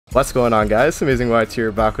What's going on, guys? Amazing White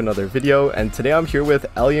here, back with another video, and today I'm here with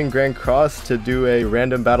Elyan Grand Cross to do a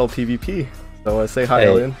random battle PvP. So say hi,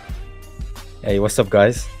 Elyan. Hey, what's up,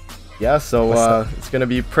 guys? Yeah, so it's gonna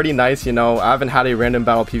be pretty nice. You know, I haven't had a random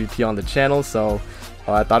battle PvP on the channel, so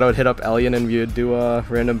I thought I would hit up Elyan and we would do a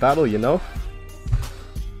random battle. You know?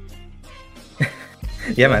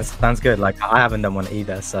 Yeah, man, sounds good. Like, I haven't done one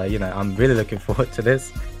either, so you know, I'm really looking forward to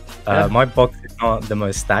this. My box is not the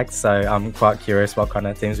most stacked, so I'm quite curious what kind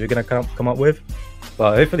of teams we're gonna come up with.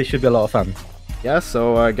 But hopefully, it should be a lot of fun. Yeah,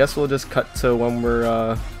 so I guess we'll just cut to when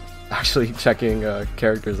we're actually checking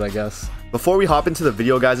characters, I guess. Before we hop into the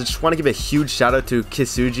video, guys, I just want to give a huge shout out to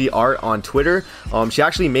Kisuji Art on Twitter. She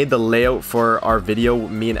actually made the layout for our video,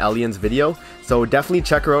 me and Elyan's video. So definitely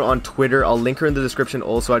check her out on Twitter. I'll link her in the description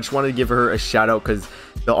also. I just wanted to give her a shout out because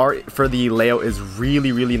the art for the layout is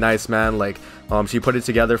really nice, man. Like, she put it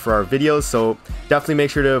together for our videos. So definitely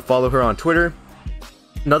make sure to follow her on Twitter.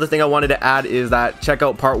 Another thing I wanted to add is that check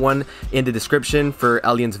out part 1 in the description for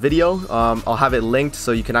Elyan's video. I'll have it linked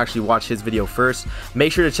so you can actually watch his video first.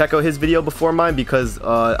 Make sure to check out his video before mine because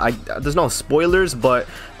there's no spoilers, but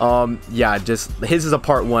yeah, just his is a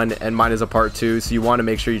part 1 and mine is a part 2, so you want to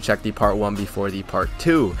make sure you check the part 1 before the part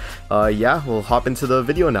 2. Yeah, we'll hop into the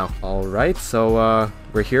video now. Alright, so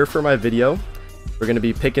we're here for my video. We're gonna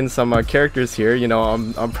be picking some characters here. You know,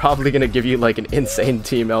 I'm probably gonna give you like an insane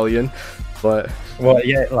team, Elyan. But well,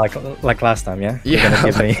 yeah, like last time, yeah. Yeah,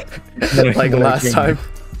 give me, like last time.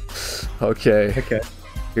 Okay.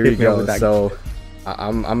 Here you go. So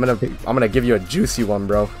I'm gonna give you a juicy one,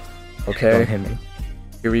 bro. Okay. Hit me.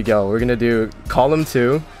 Here we go. We're gonna do column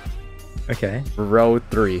 2. Okay. Row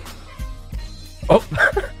 3. Oh.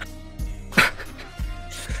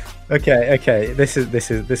 Okay. This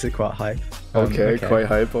is quite hype. Okay, quite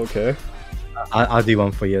hype. Okay. I'll do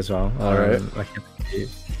one for you as well. All right.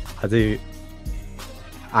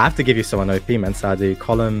 I have to give you someone OP, man. So I do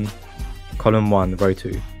column 1, row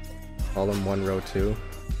 2. Column 1, row 2.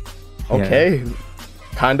 Okay. Yeah.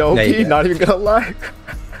 Kinda OP. Yeah. Not even gonna lie.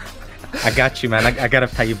 I got you, man. I gotta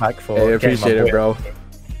pay you back for. Hey, appreciate it, bro.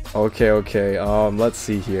 Okay. Let's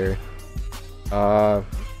see here.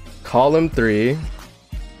 Column 3,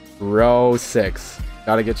 row 6.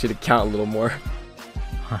 Gotta get you to count a little more.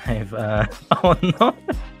 Oh no.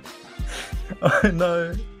 Oh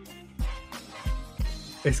no.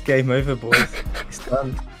 It's game over, boys. It's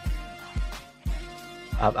done.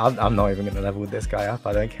 I'm not even gonna level this guy up.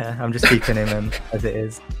 I don't care. I'm just keeping him in as it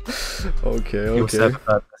is. Okay.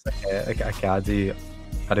 Okay. I do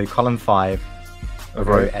column 5,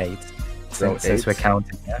 row 8. Since we're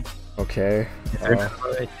counting, yeah. Okay.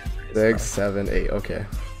 6, 7, 8. Okay.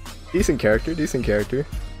 Decent character.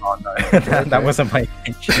 Oh no, that wasn't my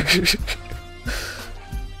intention.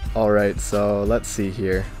 Alright, so let's see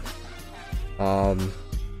here.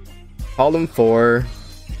 Column 4,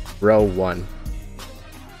 row 1.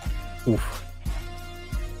 Oof.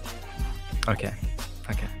 Okay.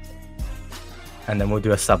 And then we'll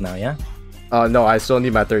do a sub now, yeah? No, I still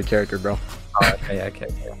need my 3rd character, bro. Oh, okay,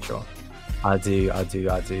 sure. I'll do,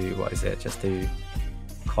 what is it? Just do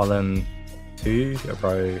column 2,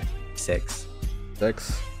 row 6.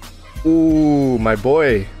 6. Ooh, my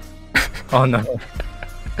boy. Oh no.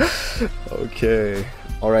 Okay.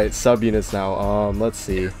 Alright, subunits now. Let's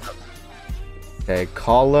see. Okay,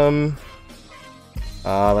 column...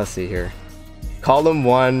 let's see here. Column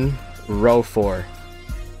 1, row 4.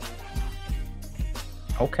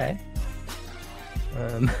 Okay.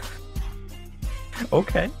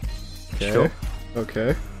 Okay. Sure.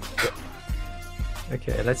 Okay.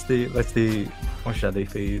 Okay, let's do, what should I do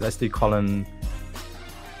for you? Let's do column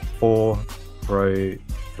 4, row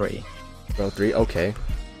 3. Row 3, okay.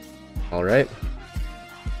 Alright.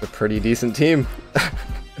 A pretty decent team.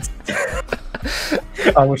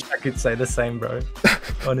 I wish I could say the same, bro.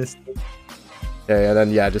 Honestly. Yeah, and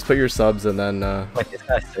then just put your subs and then Wait, this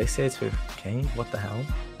guy associates with Kane? What the hell?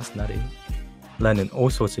 That's nutty. Learning all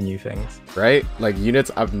sorts of new things. Right? Like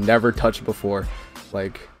units I've never touched before.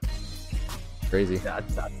 Like crazy.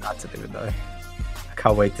 That's a bit though. I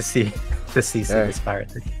can't wait to see some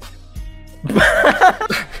disparity.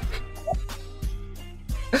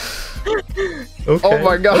 Okay. Oh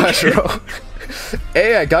my gosh, bro.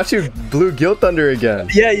 Hey, I got you Blue Guild Thunder again.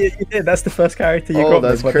 Yeah, you did. That's the first character you got. Oh,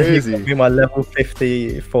 that's crazy. You got me my level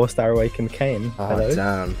 50 4-star awakened Kane. Oh, hello?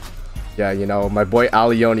 Damn. Yeah, you know, my boy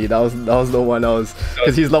Alioni, that was the one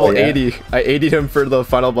because he's level 80. I 80'd him for the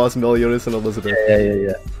final boss Meliodas and Elizabeth.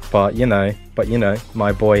 Yeah. But you know,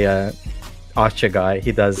 my boy Archer guy,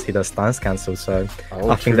 he does stance cancel, so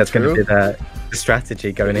I think that's going to be the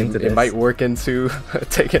strategy going into this. It might work into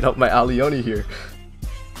taking up my Alioni here.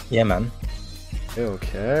 Yeah, man.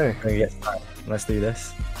 Okay. Let's do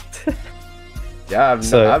this. Yeah,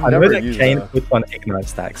 I've I know never that used Kane that. puts on ignite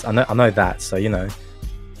stacks. I know that. So you know.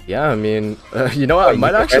 Yeah, I mean, you know what? I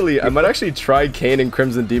might actually try Kane and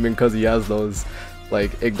Crimson Demon because he has those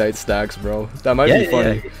like ignite stacks, bro. That might be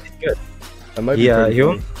funny. Yeah, it's good. That might be pretty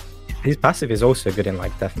funny. His passive is also good in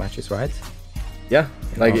like death matches, right? Yeah,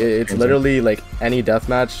 like it's Crimson. literally like any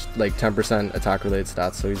deathmatch, like 10% attack related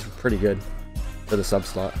stats, so he's pretty good for the sub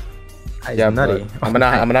slot. Yeah, nutty. I'm gonna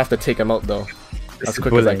have to take him out though, as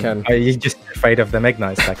quick as I can. Are you just afraid of the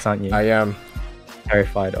ignite stacks, aren't you? I am.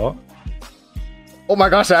 Terrified. Oh my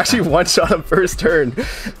gosh, I actually one-shot him first turn.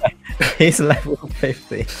 He's level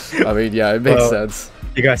 50. I mean, yeah, it makes sense.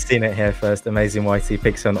 You guys seen it here first. Amazing Whitey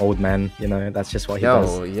picks an old man. You know, that's just what he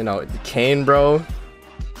does. Yo, you know, Kane, bro.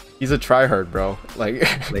 He's a tryhard, bro. Like,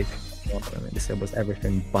 this was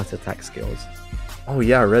everything but attack skills. Oh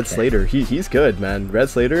yeah, Red Slater. He's good, man. Red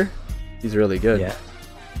Slater, he's really good. Yeah.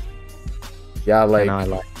 Yeah, like I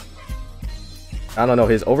don't know,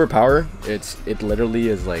 his overpower. It literally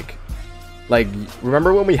is like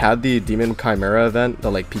remember when we had the Demon Chimera event,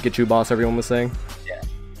 the like Pikachu boss everyone was saying? Yeah.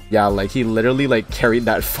 Yeah, like he literally like carried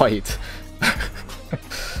that fight.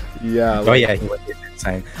 Yeah. Like, yeah, he was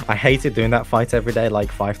insane. I hated doing that fight every day,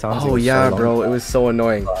 like 5 times. Oh yeah, bro, it was so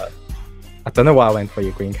annoying. I don't know why I went for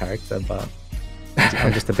your green character, but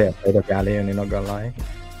I'm just a bit afraid of Galleon, not gonna lie.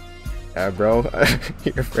 Yeah, bro,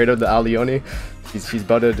 you're afraid of the Alioni? He's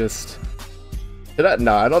about to just.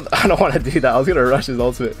 No, I don't want to do that. I was gonna rush his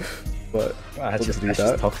ultimate, but we'll just do that.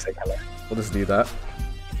 Just toxic. We'll just do that.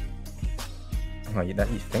 Oh, you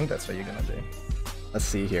think that's what you're gonna do? Let's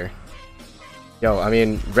see here. Yo, I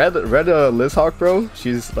mean, Red Lizhawk, bro.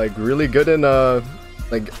 She's like really good in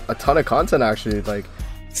like a ton of content actually. Like,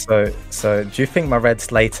 so do you think my Red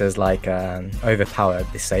Slater's like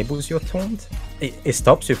overpowered disables your taunt? It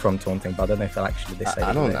stops you from taunting, but I don't know if it actually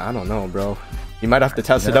disables. I don't know, bro. You might have to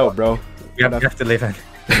test it out, bro. You have to live and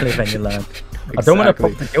you learn. Exactly. I don't want to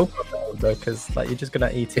pop the kill though, because like you're just gonna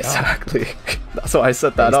eat it exactly. That's why I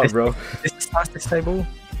set that up, bro. Is this last disable?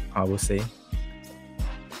 I will see.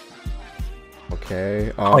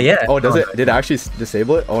 Okay. Oh yeah. Oh, does it? Did it actually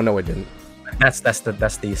disable it? Oh no, it didn't. That's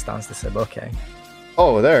the stance disable. Okay.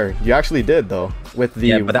 Oh, there. You actually did though with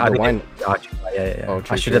the wine. Yeah. Oh,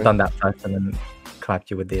 I should have done that first and then clapped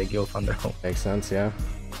you with the Gil Thunderbolt. Makes sense. Yeah.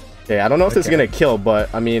 Okay, I don't know if this is gonna kill,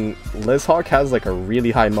 but I mean, Lizhawk has like a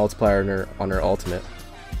really high multiplier on her ultimate.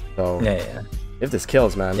 So yeah. If this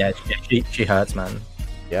kills, man. Yeah, she hurts, man.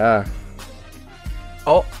 Yeah.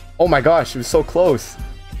 Oh my gosh, it was so close.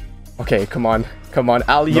 Okay, come on,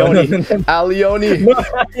 Alioni, no.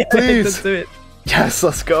 Alioni, please. Do it. Yes,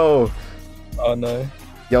 let's go. Oh no.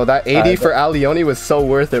 Yo, that 80 for Alioni was so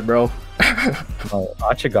worth it, bro. Oh,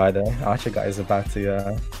 Archer guy though. Archer guy is about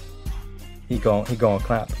to he going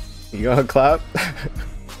clap. You gonna clap?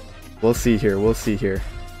 We'll see here.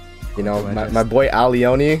 You know, my boy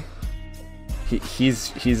Alioni,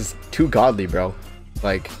 he's too godly, bro.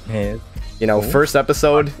 Like, you know, first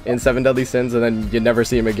episode in 7 Deadly Sins, and then you never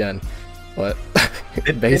see him again. But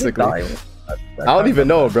basically, I don't even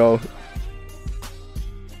know, bro.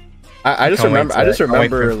 I just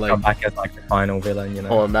remember like come back as like the final villain, you know.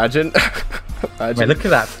 Oh, imagine. Wait, look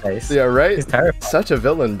at that face. Yeah, right. He's terrible. Such a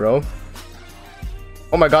villain, bro.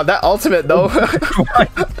 Oh my god, that ultimate though.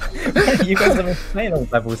 You guys have been playing on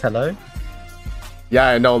levels, hello? Yeah,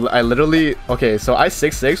 I know. I literally okay, so I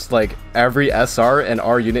 6'6" like every SR and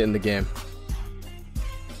R unit in the game.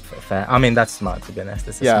 Fair. I mean, that's smart to be honest.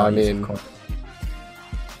 It's a yeah, smart I mean,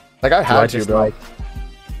 like I had to, bro. Like,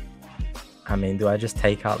 I mean, do I just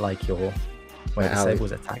take out like your when it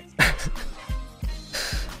disables attacks?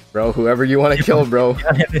 Bro, whoever you want to kill, bro.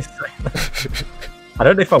 I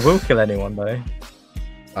don't know if I will kill anyone though.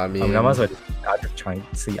 I mean, I might as well just try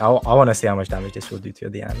and see. I want to see how much damage this will do to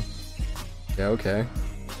the end. Yeah, okay.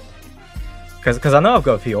 Because I know I've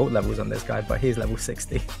got a few ult levels on this guy, but he's level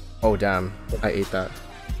 60. Oh damn, I ate that.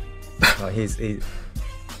 Well,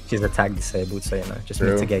 she's attack disabled, so you know, just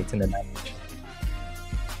mitigating the damage.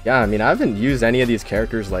 Yeah, I mean, I haven't used any of these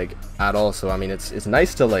characters like at all, so I mean, it's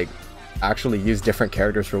nice to like actually use different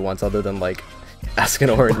characters for once, other than like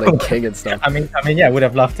Escanor and like King and stuff. I mean, yeah, I would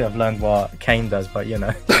have loved to have learned what Kane does, but you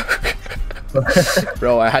know.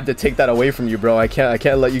 Bro, I had to take that away from you, bro. I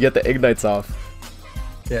can't let you get the ignites off.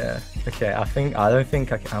 Yeah. Okay. I don't think.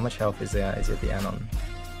 How much health is it? Is it the end on?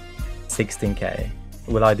 16k.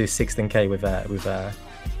 Will I do 16k with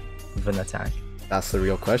an attack? That's the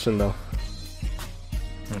real question, though.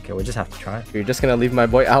 Okay, we'll just have to try. You're just gonna leave my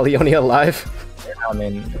boy Alioni alive? Yeah, I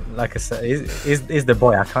mean, like I said, he's the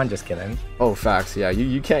boy. I can't just kill him. Oh, facts. Yeah,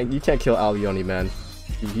 you can't kill Alioni, man.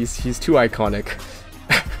 He's too iconic.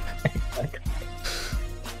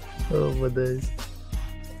 Oh my days.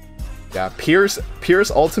 Yeah, Pierce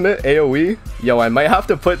ultimate AoE. Yo, I might have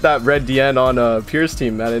to put that red DN on Pierce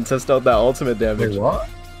team, man, and test out that ultimate damage. Wait, what?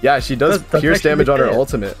 Yeah, she does Pierce damage on her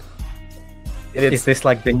ultimate. Is this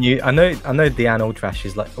like the new? I know Diane Ultra.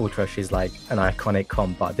 She's like an iconic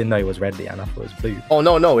comp, but I didn't know it was red Diane. I thought it was blue. Oh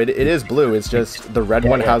no, it is blue. It's just the red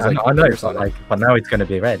one has like. I know, but now it's gonna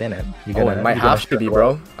be red, isn't it? It might have to be,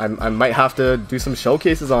 bro. I might have to do some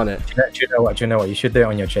showcases on it. Do you know what? You should do it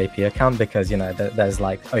on your JP account, because you know there's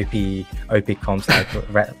like OP comps like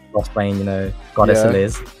Lost Lane, you know, Goddess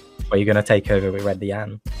Liz, where you're gonna take over with red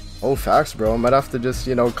Diane. Oh, facts, bro. I might have to just,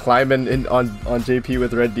 you know, climb in on JP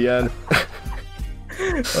with red DN.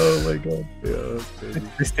 Oh my god. Yeah,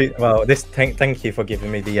 thank you for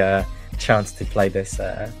giving me the chance to play this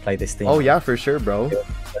theme. Oh yeah, for sure, bro. It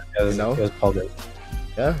was positive.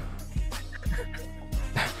 Yeah.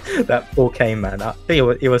 That 4K, man.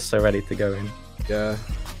 He was so ready to go in. Yeah.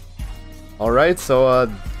 Alright,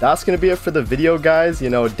 so that's gonna be it for the video, guys. You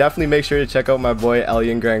know, definitely make sure to check out my boy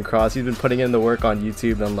Elyan Grand Cross. He's been putting in the work on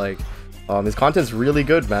YouTube, and like his content's really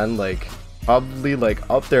good, man. Like probably like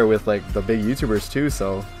up there with like the big YouTubers too,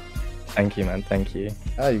 so thank you, man. Thank you.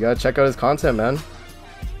 Yeah, you gotta check out his content, man.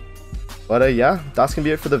 But yeah, that's gonna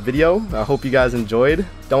be it for the video. I hope you guys enjoyed.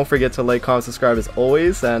 Don't forget to like, comment, subscribe as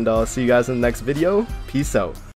always, and I'll see you guys in the next video. Peace out.